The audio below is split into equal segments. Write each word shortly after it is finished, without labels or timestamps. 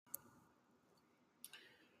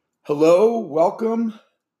Hello, welcome,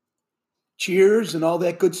 cheers, and all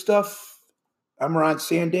that good stuff. I'm Ron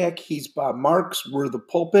Sandak. He's Bob Marks. We're the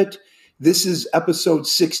pulpit. This is episode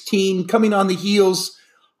 16, coming on the heels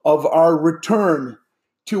of our return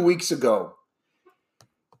 2 weeks ago.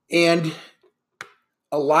 And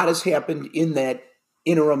a lot has happened in that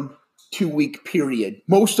interim 2 week period,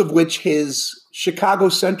 most of which is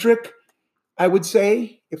Chicago-centric, I would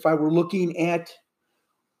say, if I were looking at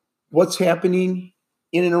what's happening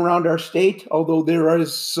in and around our state, although there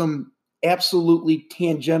is some absolutely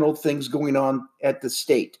tangential things going on at the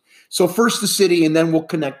state. So first the city, and then we'll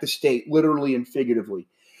connect the state, literally and figuratively.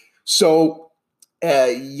 So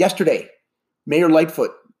yesterday, Mayor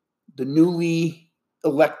Lightfoot, the newly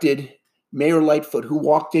elected Mayor Lightfoot, who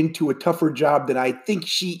walked into a tougher job than I think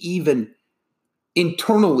she even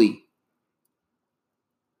internally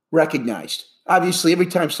recognized. Obviously, every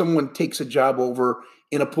time someone takes a job over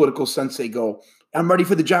in a political sense, they go, I'm ready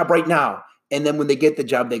for the job right now. And then when they get the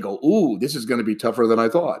job, they go, ooh, this is going to be tougher than I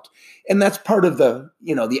thought. And that's part of the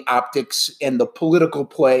optics and the political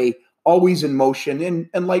play always in motion.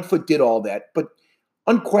 And Lightfoot did all that. But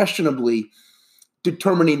unquestionably,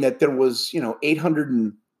 determining that there was,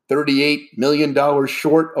 $838 million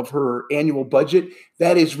short of her annual budget,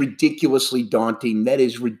 that is ridiculously daunting. That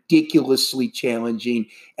is ridiculously challenging.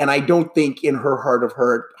 And I don't think in her heart of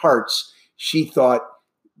hearts, she thought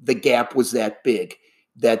the gap was that big,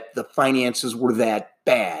 that the finances were that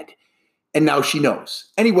bad. And now she knows.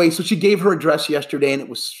 Anyway, so she gave her address yesterday, and it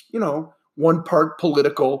was, one part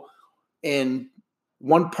political and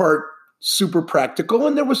one part super practical.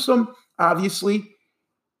 And there was some, obviously,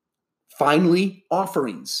 finally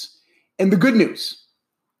offerings. And the good news,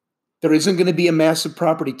 there isn't going to be a massive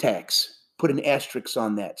property tax. Put an asterisk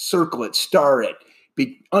on that. Circle it, star it,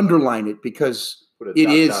 underline it, because put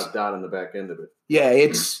a dot on the back end of it. Yeah,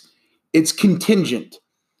 it's contingent.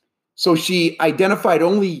 So she identified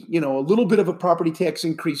only, a little bit of a property tax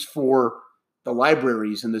increase for the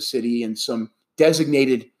libraries in the city and some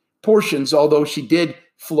designated portions, although she did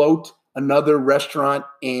float another restaurant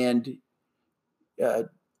and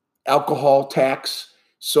alcohol tax.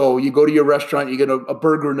 So you go to your restaurant, you get a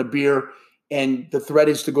burger and a beer, and the threat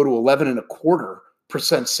is to go to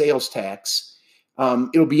 11.25% sales tax.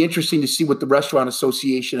 It'll be interesting to see what the Restaurant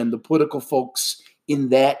Association and the political folks in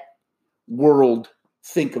that world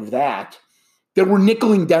think of that. There were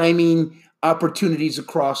nickel and diming opportunities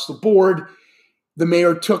across the board. The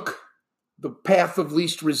mayor took the path of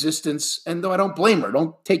least resistance, and though I don't blame her,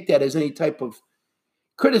 don't take that as any type of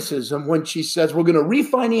criticism when she says we're going to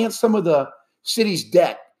refinance some of the city's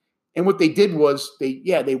debt. And what they did was they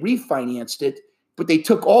refinanced it, but they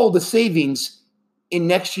took all the savings in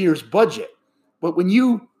next year's budget. But when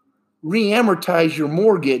you re-amortize your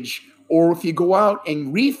mortgage, or if you go out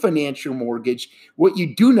and refinance your mortgage, what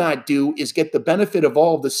you do not do is get the benefit of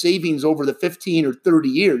all the savings over the 15 or 30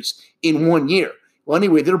 years in 1 year. Well,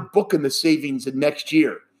 anyway, they're booking the savings in next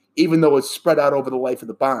year, even though it's spread out over the life of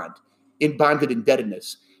the bond in bonded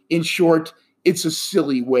indebtedness. In short, it's a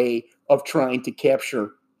silly way of trying to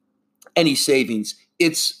capture any savings.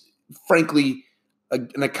 It's frankly an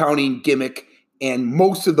accounting gimmick. And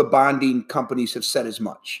most of the bonding companies have said as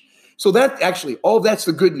much. So that actually, all that's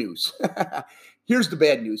the good news. Here's the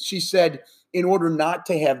bad news. She said in order not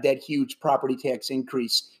to have that huge property tax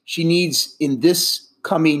increase, she needs in this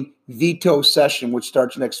coming veto session, which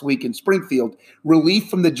starts next week in Springfield, relief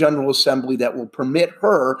from the General Assembly that will permit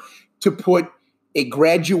her to put a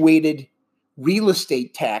graduated real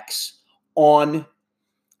estate tax on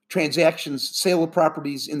transactions, sale of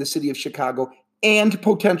properties in the city of Chicago, and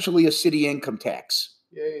potentially a city income tax.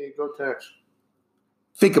 Yay, go tax.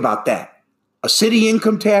 Think about that. A city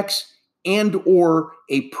income tax and or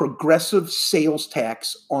a progressive sales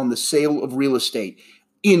tax on the sale of real estate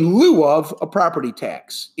in lieu of a property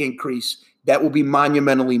tax increase that will be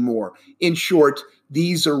monumentally more. In short,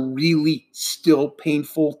 these are really still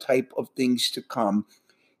painful type of things to come.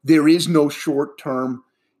 There is no short-term,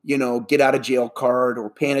 get out of jail card or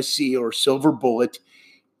panacea or silver bullet.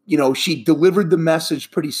 She delivered the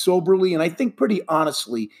message pretty soberly and I think pretty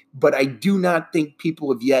honestly, but I do not think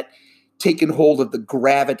people have yet taken hold of the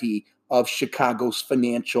gravity of Chicago's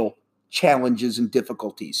financial challenges and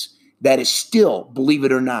difficulties. That is still, believe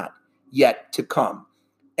it or not, yet to come.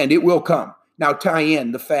 And it will come. Now tie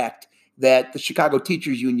in the fact that the Chicago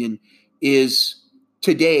Teachers Union is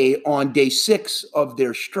today on day 6 of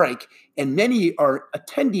their strike, and many are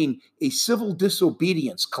attending a civil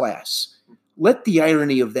disobedience class. Let the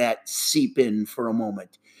irony of that seep in for a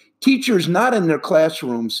moment. Teachers not in their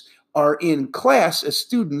classrooms are in class as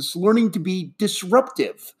students learning to be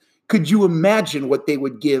disruptive. Could you imagine what they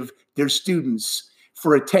would give their students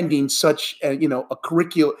for attending such a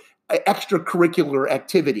extracurricular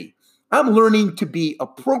activity. I'm learning to be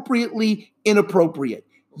appropriately inappropriate.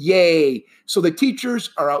 Yay. So the teachers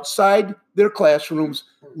are outside their classrooms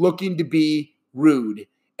looking to be rude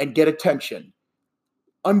and get attention.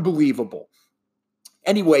 Unbelievable.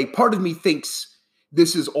 Anyway, part of me thinks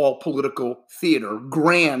this is all political theater,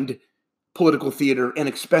 grand political theater and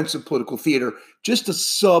expensive political theater. Just a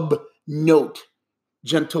sub note,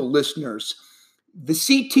 gentle listeners. The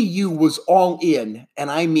CTU was all in, and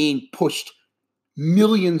I mean pushed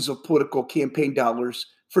millions of political campaign dollars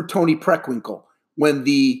for Tony Preckwinkle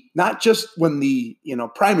not just when the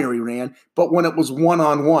primary ran, but when it was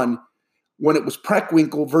one-on-one, when it was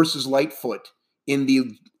Preckwinkle versus Lightfoot in the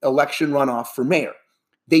election runoff for mayor.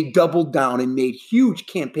 They doubled down and made huge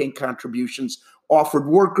campaign contributions, offered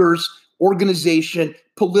workers, organization,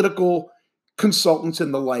 political consultants,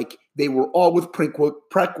 and the like. They were all with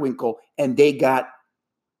Preckwinkle, and they got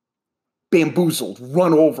bamboozled,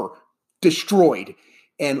 run over, destroyed.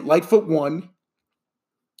 And Lightfoot won,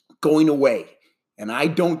 going away. And I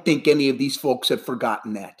don't think any of these folks have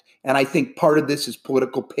forgotten that. And I think part of this is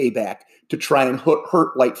political payback to try and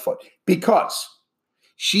hurt Lightfoot, because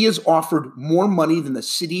she has offered more money than the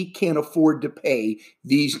city can afford to pay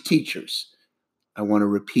these teachers. I want to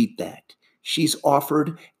repeat that. She's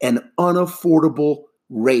offered an unaffordable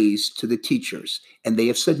raise to the teachers, and they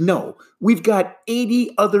have said no. We've got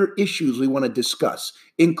 80 other issues we want to discuss,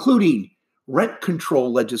 including rent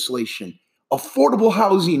control legislation, affordable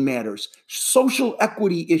housing matters, social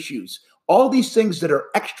equity issues, all these things that are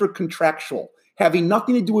extra contractual, having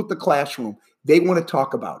nothing to do with the classroom, they want to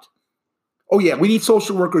talk about. Oh yeah, we need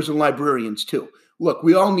social workers and librarians too. Look,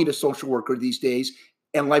 we all need a social worker these days,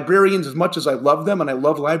 and librarians, as much as I love them and I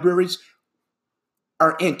love libraries,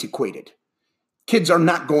 are antiquated. Kids are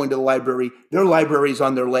not going to the library. Their library is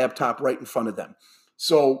on their laptop right in front of them.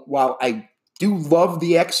 So while I do love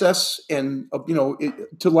the access to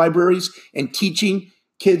libraries and teaching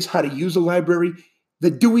kids how to use a library,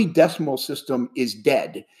 the Dewey Decimal System is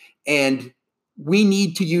dead. And we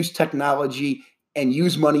need to use technology and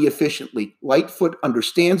use money efficiently. Lightfoot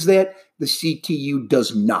understands that. The CTU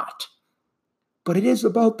does not. But it is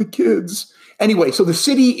about the kids. Anyway, so the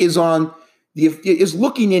city is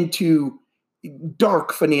looking into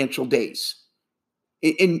dark financial days.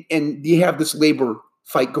 And you have this labor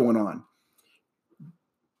fight going on.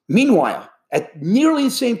 Meanwhile, at nearly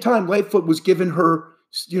the same time, Lightfoot was given her,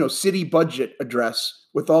 city budget address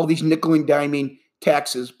with all these nickel and diming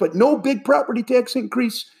taxes, but no big property tax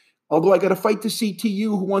increase. Although I got to fight the CTU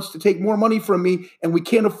who wants to take more money from me, and we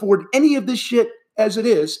can't afford any of this shit as it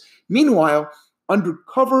is. Meanwhile, under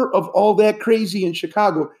cover of all that crazy in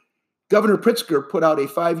Chicago, Governor Pritzker put out a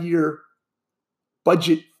 5-year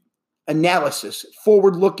budget analysis,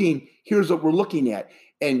 forward-looking, here's what we're looking at.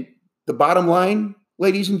 And the bottom line,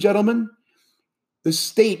 ladies and gentlemen, the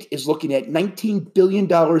state is looking at $19 billion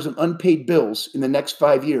in unpaid bills in the next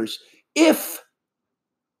 5 years if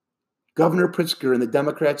Governor Pritzker and the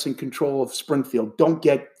Democrats in control of Springfield don't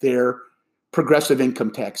get their progressive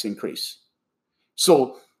income tax increase.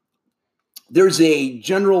 So there's a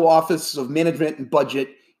General Office of Management and Budget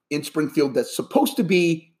in Springfield that's supposed to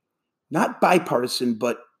be not bipartisan,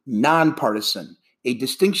 but nonpartisan, a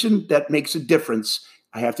distinction that makes a difference.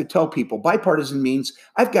 I have to tell people bipartisan means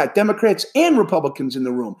I've got Democrats and Republicans in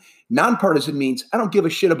the room. Nonpartisan means I don't give a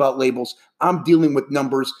shit about labels. I'm dealing with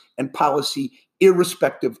numbers and policy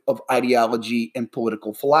irrespective of ideology and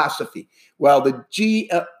political philosophy. Well, the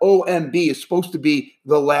GOMB is supposed to be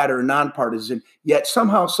the latter, nonpartisan, yet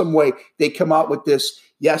somehow, some way, they come out with this,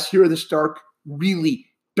 yes, here are the really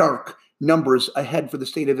dark numbers ahead for the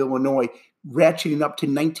state of Illinois, ratcheting up to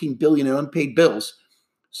 $19 billion in unpaid bills.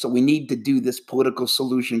 So we need to do this political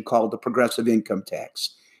solution called the progressive income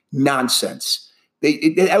tax. Nonsense.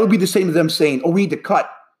 That would be the same as them saying, we need to cut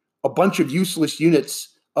a bunch of useless units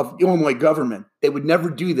of Illinois government. They would never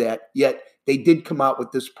do that, yet they did come out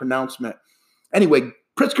with this pronouncement. Anyway,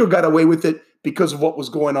 Pritzker got away with it because of what was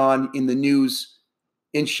going on in the news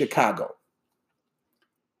in Chicago.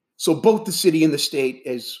 So both the city and the state,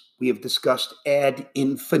 as we have discussed ad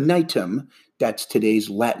infinitum, that's today's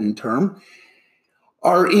Latin term,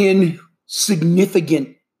 are in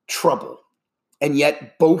significant trouble. And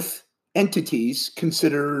yet both entities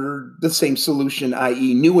consider the same solution,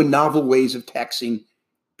 i.e. new and novel ways of taxing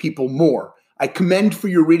people more. I commend for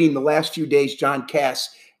your reading the last few days, John Cass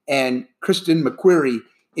and Kristen McQuarrie,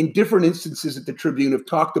 in different instances at the Tribune, have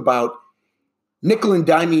talked about nickel and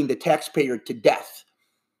diming the taxpayer to death.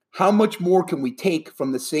 How much more can we take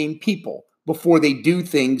from the same people before they do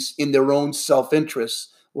things in their own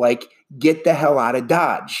self-interest, like get the hell out of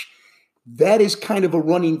Dodge? That is kind of a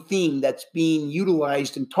running theme that's being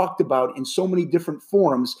utilized and talked about in so many different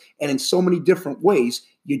forums and in so many different ways.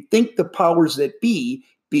 You'd think the powers that be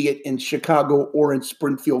it in Chicago or in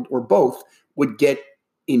Springfield or both, would get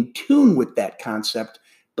in tune with that concept,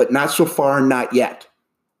 but not so far, not yet.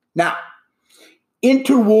 Now,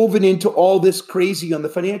 interwoven into all this crazy on the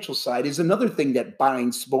financial side is another thing that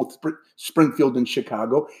binds both Springfield and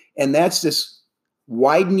Chicago, and that's this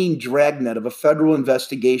widening dragnet of a federal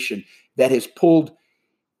investigation that has pulled,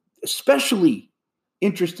 especially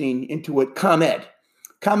interesting, into it, ComEd,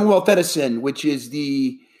 Commonwealth Edison, which is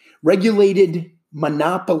the regulated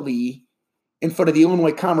monopoly in front of the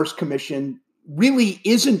Illinois Commerce Commission, really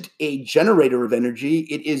isn't a generator of energy.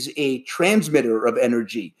 It is a transmitter of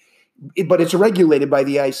energy, but it's regulated by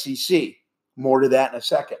the ICC. More to that in a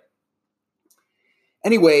second.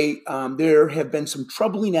 Anyway, there have been some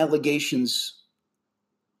troubling allegations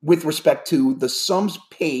with respect to the sums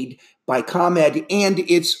paid by ComEd and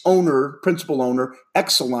its owner, principal owner,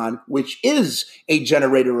 Exelon, which is a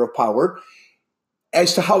generator of power,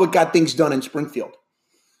 as to how it got things done in Springfield.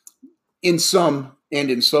 In sum and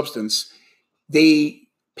in substance, they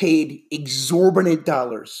paid exorbitant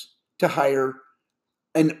dollars to hire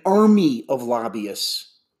an army of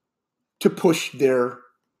lobbyists to push their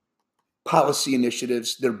policy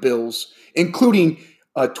initiatives, their bills, including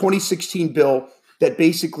a 2016 bill that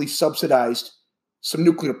basically subsidized some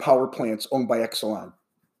nuclear power plants owned by Exelon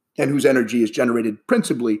and whose energy is generated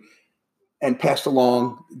principally and passed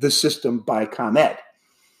along the system by ComEd.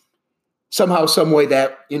 Somehow, some way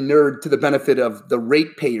that inured to the benefit of the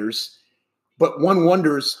ratepayers, but one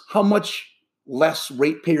wonders how much less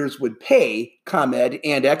ratepayers would pay ComEd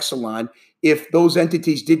and Exelon if those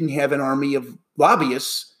entities didn't have an army of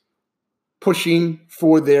lobbyists pushing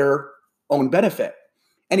for their own benefit.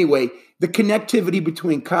 Anyway, the connectivity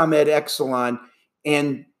between ComEd, Exelon,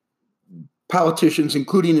 and politicians,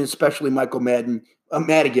 including and especially Michael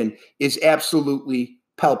Madigan, is absolutely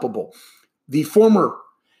palpable. The former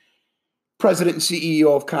president and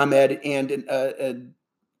CEO of ComEd and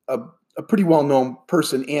a pretty well-known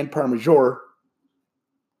person, Ann Parmajori,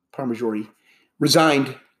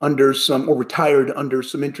 resigned under some, or retired under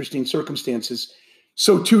some interesting circumstances.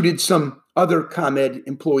 So too did some other ComEd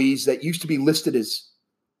employees that used to be listed as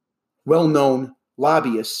well-known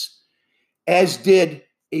lobbyists, as did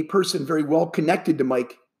a person very well connected to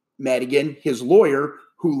Mike Madigan, his lawyer,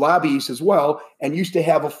 who lobbies as well, and used to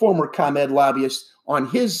have a former ComEd lobbyist on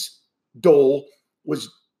his dole, was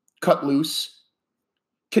cut loose,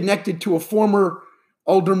 connected to a former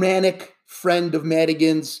aldermanic friend of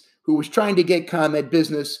Madigan's who was trying to get ComEd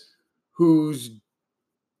business, whose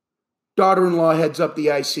daughter-in-law heads up the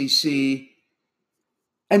ICC.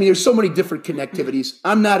 I mean, there's so many different connectivities.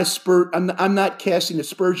 I'm not casting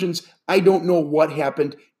aspersions. I don't know what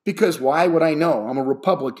happened, because why would I know? I'm a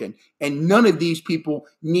Republican, and none of these people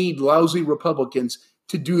need lousy Republicans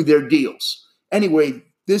to do their deals. Anyway,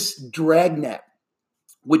 this dragnet,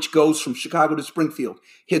 which goes from Chicago to Springfield,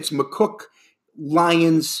 hits McCook,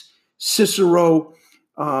 Lyons, Cicero.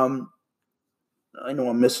 I know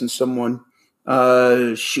I'm missing someone.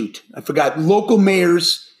 I forgot. Local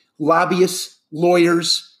mayors, lobbyists,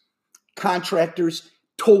 lawyers, contractors,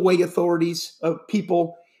 tollway authorities,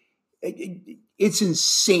 people. It's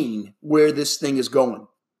insane where this thing is going.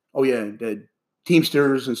 Oh, yeah, the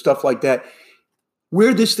Teamsters and stuff like that.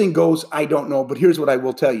 Where this thing goes, I don't know. But here's what I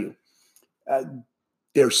will tell you.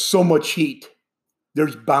 There's so much heat.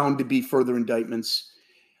 There's bound to be further indictments.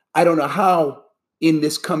 I don't know how in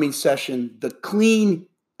this coming session, the clean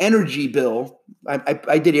energy bill,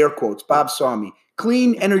 I did air quotes, Bob saw me,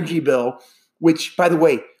 clean energy bill, which, by the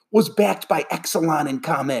way, was backed by Exelon and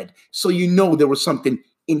ComEd. So you know there was something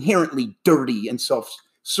inherently dirty and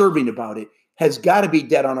self-serving about it, has got to be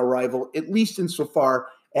dead on arrival, at least insofar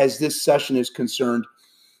as this session is concerned,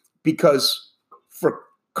 because for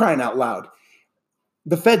crying out loud,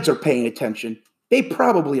 the feds are paying attention. They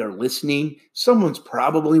probably are listening. Someone's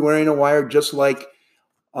probably wearing a wire, just like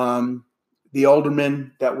the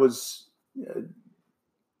alderman that was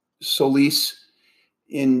Solis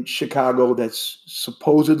in Chicago that's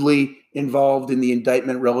supposedly involved in the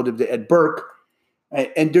indictment relative to Ed Burke.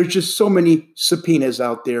 And there's just so many subpoenas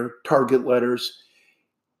out there, target letters.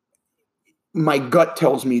 My gut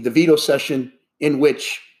tells me the veto session in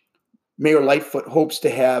which Mayor Lightfoot hopes to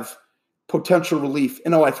have potential relief.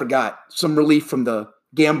 And I forgot, some relief from the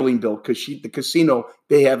gambling bill, because the casino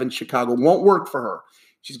they have in Chicago won't work for her.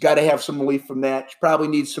 She's got to have some relief from that. She probably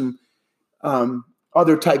needs some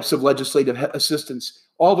other types of legislative assistance.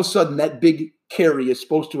 All of a sudden, that big carry is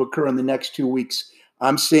supposed to occur in the next 2 weeks.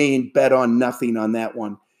 I'm saying bet on nothing on that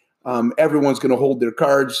one. Everyone's going to hold their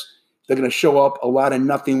cards. They're going to show up. A lot of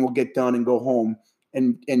nothing will get done and go home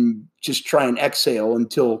and just try and exhale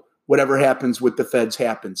until whatever happens with the feds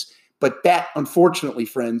happens. But that, unfortunately,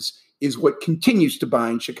 friends, is what continues to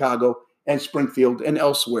bind Chicago and Springfield and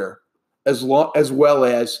elsewhere, as well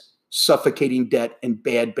as suffocating debt and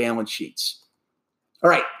bad balance sheets. All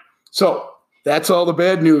right, so that's all the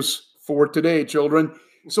bad news for today, children.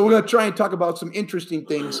 So we're going to try and talk about some interesting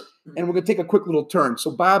things, and we're going to take a quick little turn.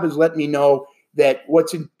 So Bob has let me know that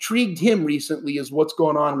what's intrigued him recently is what's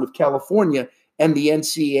going on with California and the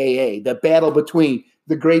NCAA, the battle between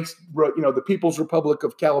the the People's Republic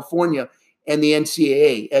of California and the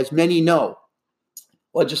NCAA. As many know,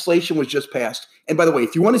 legislation was just passed. And by the way,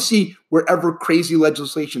 if you want to see wherever crazy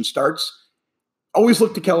legislation starts, always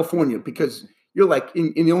look to California, because you're like,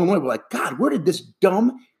 in Illinois, we're like, God, where did this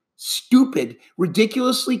dumb, stupid,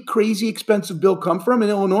 ridiculously crazy, expensive bill come from in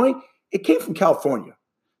Illinois? It came from California.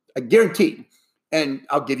 I guarantee. And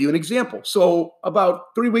I'll give you an example. So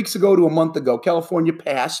about 3 weeks ago to a month ago, California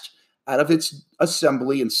passed out of its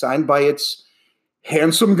assembly and signed by its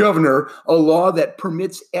handsome governor a law that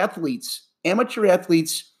permits amateur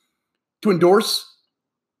athletes, to endorse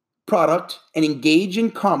product and engage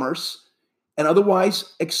in commerce and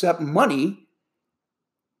otherwise accept money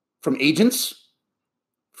from agents,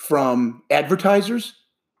 from advertisers,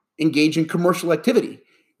 engage in commercial activity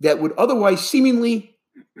that would otherwise seemingly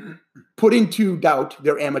put into doubt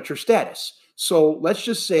their amateur status. So let's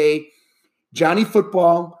just say Johnny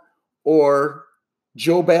Football or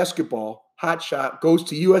Joe Basketball, hotshot, goes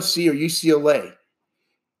to USC or UCLA.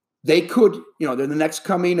 They could, they're the next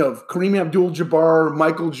coming of Kareem Abdul-Jabbar,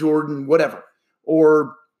 Michael Jordan, whatever,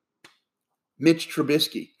 or Mitch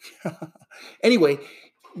Trubisky. Anyway,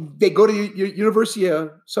 they go to University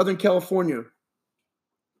of Southern California.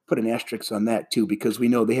 Put an asterisk on that too, because we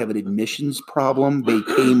know they have an admissions problem. They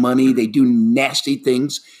pay money. They do nasty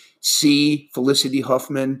things. See Felicity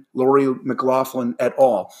Huffman, Lori McLaughlin et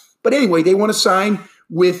al. But anyway, they want to sign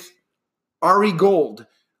with Ari Gold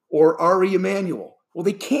or Ari Emanuel. Well,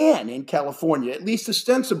 they can in California, at least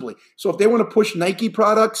ostensibly. So if they want to push Nike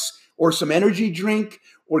products or some energy drink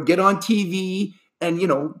or get on TV and,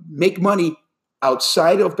 make money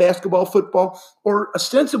outside of basketball, football, or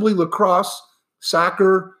ostensibly lacrosse,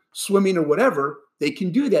 soccer, swimming, or whatever, they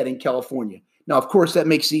can do that in California. Now, of course, that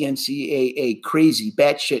makes the NCAA crazy,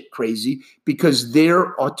 batshit crazy, because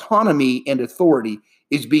their autonomy and authority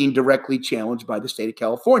is being directly challenged by the state of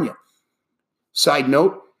California. Side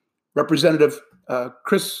note, Representative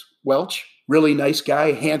Chris Welch, really nice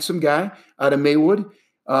guy, handsome guy out of Maywood,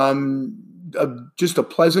 just a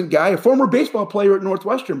pleasant guy, a former baseball player at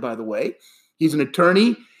Northwestern, by the way. He's an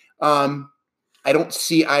attorney. I don't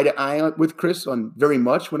see eye to eye with Chris on very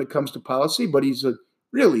much when it comes to policy, but he's a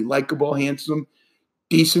really likable, handsome,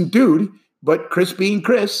 decent dude. But Chris, being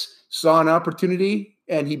Chris, saw an opportunity,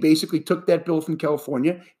 and he basically took that bill from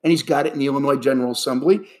California, and he's got it in the Illinois General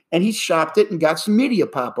Assembly, and he's shopped it and got some media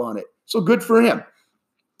pop on it. So good for him.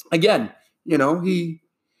 Again,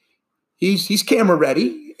 he's camera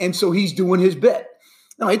ready, and so he's doing his bit.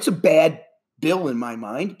 Now, it's a bad bill in my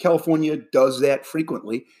mind. California does that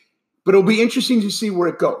frequently, but it'll be interesting to see where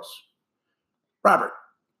it goes. Robert,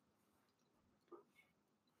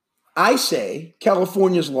 I say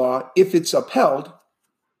California's law, if it's upheld,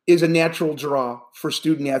 is a natural draw for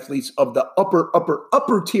student athletes of the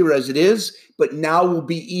upper tier as it is, but now will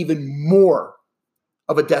be even more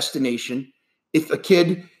of a destination if a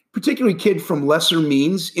kid, particularly kid from lesser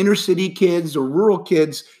means, inner city kids or rural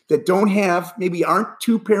kids that maybe aren't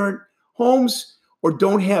two-parent homes or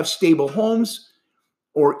don't have stable homes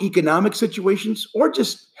or economic situations, or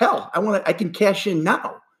just, hell, I can cash in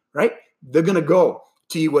now, right? They're going to go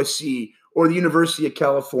to USC or the University of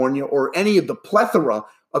California or any of the plethora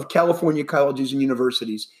of California colleges and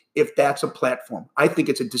universities if that's a platform. I think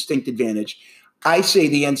it's a distinct advantage. I say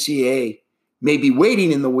the NCAA may be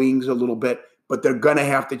waiting in the wings a little bit, but they're going to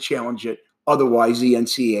have to challenge it. Otherwise, the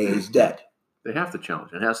NCAA is dead. They have to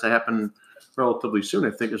challenge it. It has to happen relatively soon.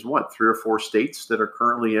 I think there's 3 or 4 states that are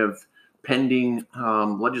currently have pending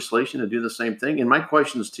legislation to do the same thing. And my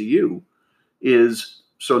questions to you is,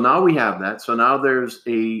 so now we have that. So now there's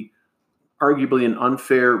arguably an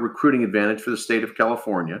unfair recruiting advantage for the state of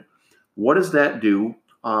California. What does that do?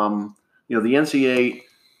 The NCAA,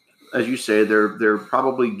 as you say, they're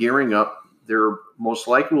probably gearing up. There most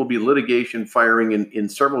likely will be litigation firing in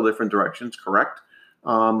several different directions, correct?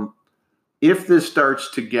 If this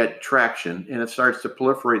starts to get traction and it starts to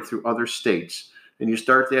proliferate through other states and you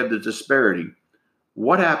start to have the disparity,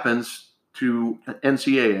 what happens to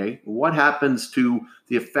NCAA? What happens to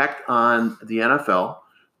the effect on the NFL?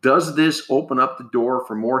 Does this open up the door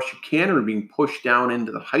for more chicanery being pushed down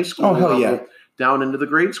into the high school Oh, hell level, yeah. down into the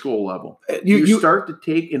grade school level? You start to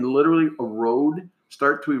take and literally erode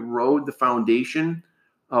the foundation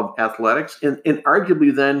of athletics, and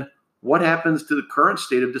arguably then what happens to the current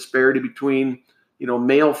state of disparity between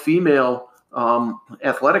male female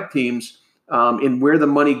athletic teams, and where the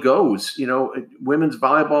money goes. Women's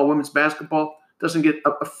volleyball, women's basketball doesn't get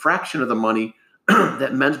a fraction of the money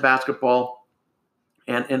that men's basketball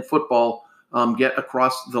and football get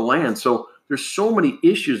across the land. So there's so many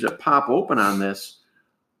issues that pop open on this.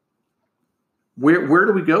 Where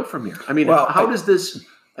do we go from here? I mean, how does this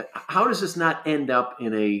not end up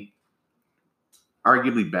in a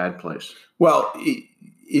arguably bad place? Well,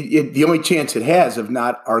 the only chance it has of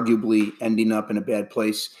not arguably ending up in a bad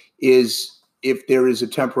place is if there is a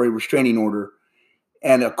temporary restraining order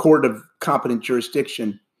and a court of competent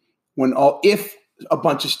jurisdiction. If a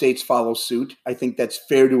bunch of states follow suit, I think that's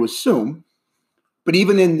fair to assume. But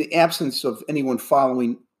even in the absence of anyone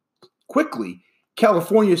following quickly,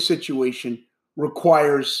 California's situation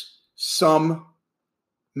requires some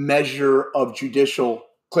measure of judicial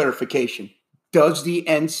clarification. Does the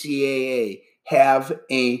NCAA have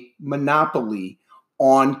a monopoly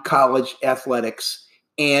on college athletics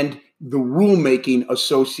and the rulemaking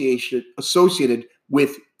associated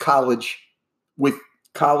with college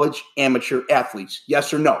amateur athletes?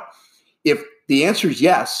 Yes or no? If the answer is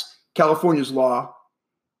yes, California's law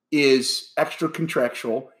is extra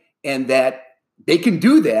contractual and that they can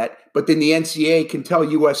do that, but then the NCAA can tell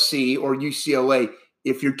USC or UCLA,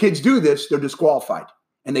 if your kids do this, they're disqualified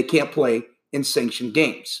and they can't play in sanctioned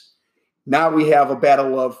games. Now we have a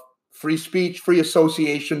battle of free speech, free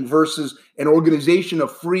association versus an organization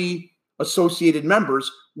of free associated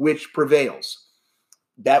members, which prevails.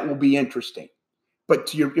 That will be interesting.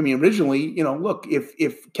 But originally, look,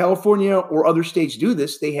 if California or other states do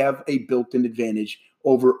this, they have a built-in advantage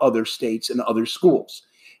over other states and other schools.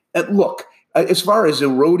 And look, as far as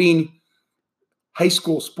eroding high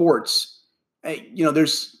school sports,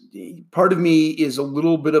 there's part of me is a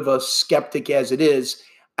little bit of a skeptic as it is.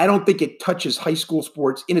 I don't think it touches high school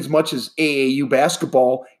sports in as much as AAU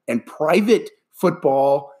basketball and private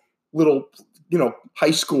football, little,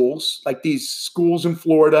 high schools, like these schools in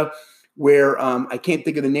Florida where I can't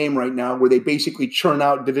think of the name right now, where they basically churn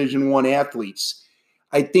out Division I athletes.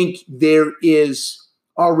 I think there is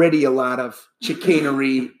already a lot of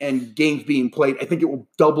chicanery and games being played. I think it will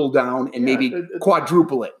double down and maybe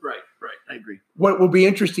quadruple it. Right. I agree. What will be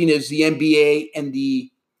interesting is the NBA and the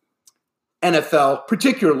NFL,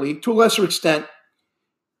 particularly to a lesser extent,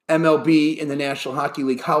 MLB and the National Hockey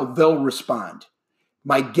League, how they'll respond.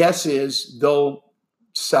 My guess is they'll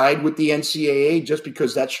side with the NCAA just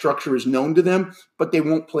because that structure is known to them, but they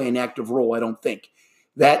won't play an active role, I don't think.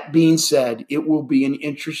 That being said, it will be an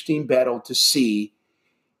interesting battle to see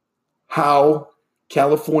how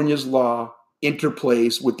California's law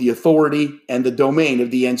interplays with the authority and the domain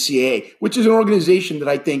of the NCAA, which is an organization that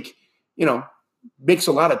I think, makes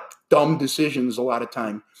a lot of dumb decisions a lot of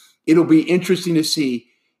time. It'll be interesting to see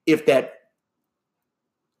if that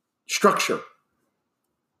structure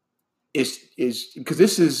is because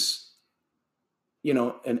this is,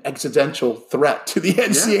 an existential threat to the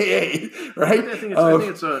NCAA, right? I think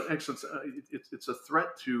it's a threat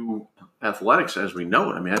to athletics as we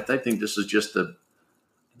know it. I mean, I think this is just the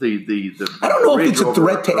I don't know if it's a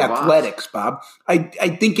threat to athletics, Bob. I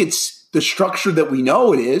think it's the structure that we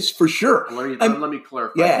know it is, for sure. Let me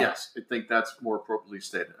clarify. Yeah. Yes, I think that's more appropriately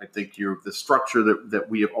stated. I think the structure that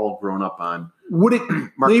we have all grown up on.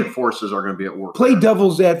 Market forces are going to be at work. Play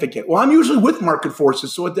devil's advocate. Well, I'm usually with market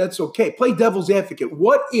forces, so that's okay. Play devil's advocate.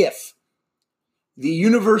 What if the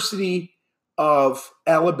University of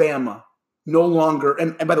Alabama no longer,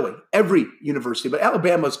 and by the way, every university, but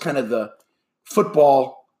Alabama is kind of the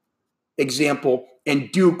football example,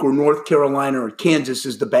 and Duke or North Carolina or Kansas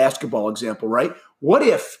is the basketball example, right? What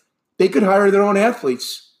if they could hire their own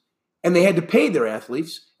athletes and they had to pay their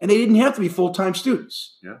athletes and they didn't have to be full-time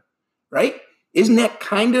students? Yeah. Right? Isn't that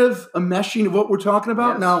kind of a meshing of what we're talking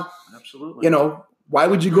about? Yes, now, absolutely. Why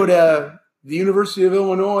would you go to the University of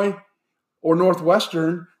Illinois or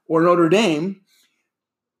Northwestern or Notre Dame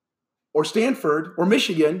or Stanford or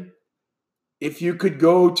Michigan if you could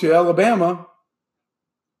go to Alabama,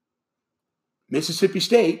 Mississippi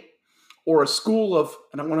State, or a school of,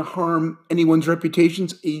 and I don't want to harm anyone's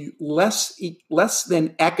reputations, a less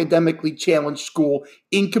than academically challenged school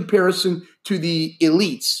in comparison to the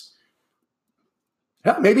elites?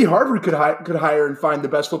 Hell, maybe Harvard could hire and find the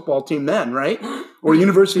best football team then, right? Or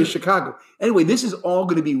University of Chicago. Anyway, this is all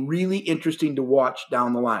going to be really interesting to watch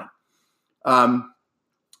down the line.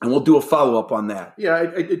 And we'll do a follow-up on that. Yeah,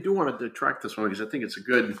 I do want to track this one because I think it's a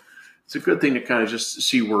good thing to kind of just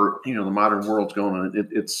see where the modern world's going.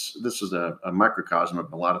 And this is a microcosm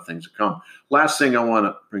of a lot of things to come. Last thing I want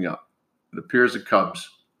to bring up: it appears the Cubs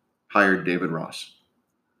hired David Ross,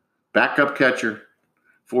 backup catcher,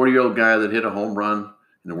 40-year-old guy that hit a home run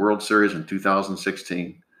in the World Series in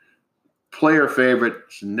 2016. Player favorite,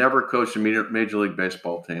 never coached a Major League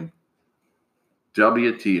Baseball team.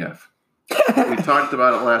 WTF? We talked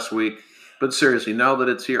about it last week, but seriously, now that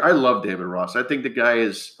it's here, I love David Ross. I think the guy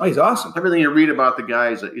is... Oh, he's awesome. Everything you read about the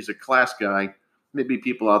guy, he's a class guy. Maybe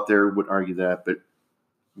people out there would argue that, but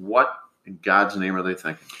what in God's name are they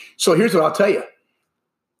thinking? So here's what I'll tell you.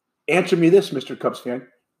 Answer me this, Mr. Cubs fan.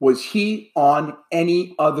 Was he on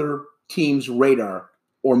any other team's radar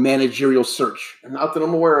or managerial search? Not that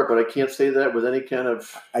I'm aware of, but I can't say that with any kind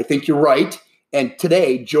of... I think you're right. And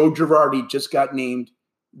today, Joe Girardi just got named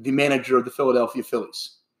the manager of the Philadelphia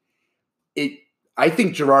Phillies. I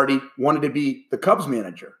think Girardi wanted to be the Cubs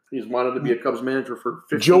manager. He's wanted to be a Cubs manager for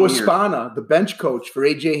 15 Joe years. Espana, the bench coach for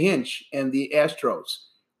A.J. Hinch and the Astros,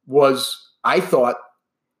 was, I thought,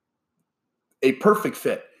 a perfect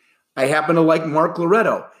fit. I happen to like Mark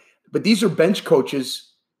Loretto. But these are bench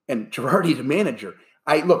coaches and Girardi the manager.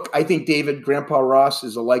 I think David Grandpa Ross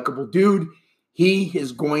is a likable dude. He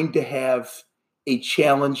is going to have a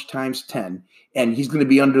challenge times 10, and he's going to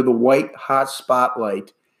be under the white hot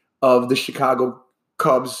spotlight of the Chicago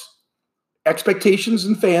Cubs expectations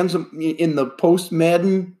and fans in the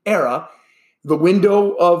post-Madden era. The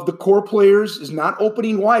window of the core players is not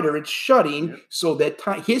opening wider, it's shutting, so that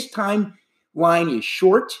his timeline is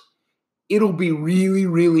short. It'll be really,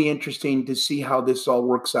 really interesting to see how this all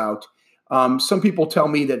works out. Some people tell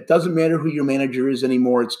me that it doesn't matter who your manager is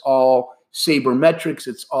anymore. It's all sabermetrics.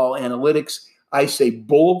 It's all analytics. I say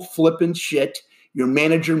bull flipping shit. Your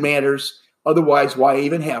manager matters. Otherwise, why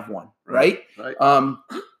even have one, right?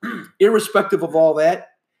 Irrespective of all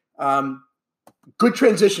that, good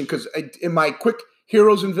transition, because in my quick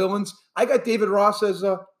heroes and villains, I got David Ross as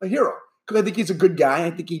a hero because I think he's a good guy.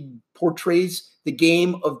 I think he portrays the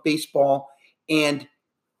game of baseball and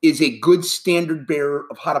is a good standard bearer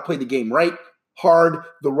of how to play the game right, hard,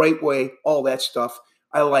 the right way, all that stuff.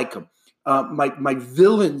 I like him. My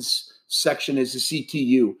villains section is the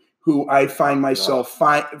CTU, who I find myself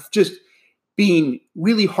just being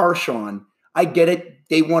really harsh on. I get it.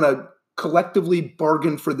 They want to collectively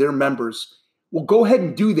bargain for their members. Well, go ahead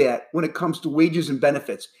and do that when it comes to wages and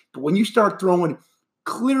benefits. But when you start throwing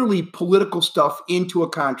clearly political stuff into a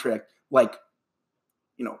contract, like,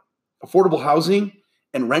 affordable housing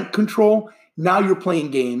and rent control, now you're playing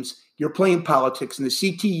games, you're playing politics, and the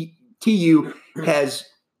CTU has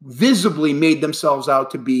visibly made themselves out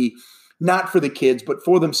to be not for the kids, but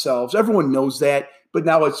for themselves. Everyone knows that, but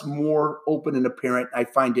now it's more open and apparent. I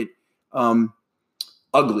find it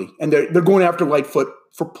ugly. And they're going after Lightfoot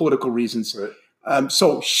for political reasons. Right.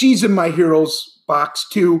 So she's in my heroes box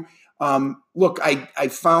too. Look, I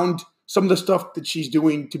found some of the stuff that she's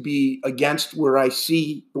doing to be against where I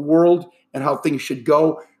see the world and how things should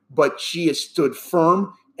go, but she has stood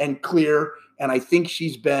firm and clear, and I think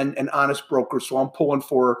she's been an honest broker, so I'm pulling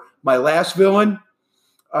for her. My last villain,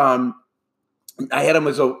 I had him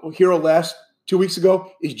as a hero 2 weeks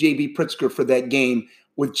ago, is J.B. Pritzker for that game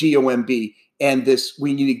with GOMB and this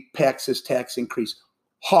we need to pass this tax increase.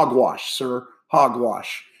 Hogwash, sir,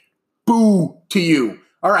 hogwash. Boo to you.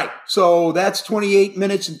 All right, so that's 28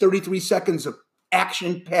 minutes and 33 seconds of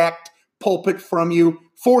action-packed pulpit for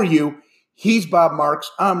you. He's Bob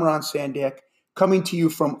Marks. I'm Ron Sandak, coming to you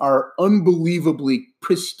from our unbelievably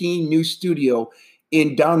pristine new studio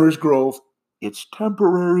in Downers Grove. It's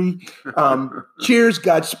temporary. Cheers,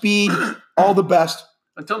 Godspeed, all the best.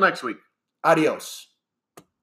 Until next week. Adios.